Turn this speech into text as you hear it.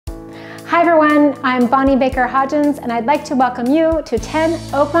Hi everyone, I'm Bonnie Baker-Hodgins and I'd like to welcome you to 10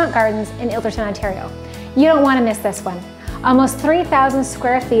 Oakmont Gardens in Ilderton, Ontario. You don't want to miss this one. Almost 3,000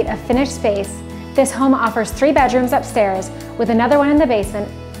 square feet of finished space, this home offers 3 bedrooms upstairs with another one in the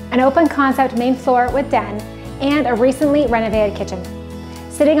basement, an open concept main floor with den, and a recently renovated kitchen.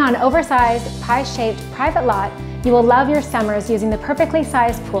 Sitting on an oversized, pie-shaped private lot, you will love your summers using the perfectly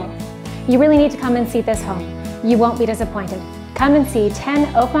sized pool. You really need to come and see this home. You won't be disappointed. Come and see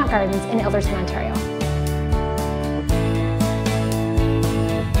 10 Oakmont Gardens in Ilderton, Ontario.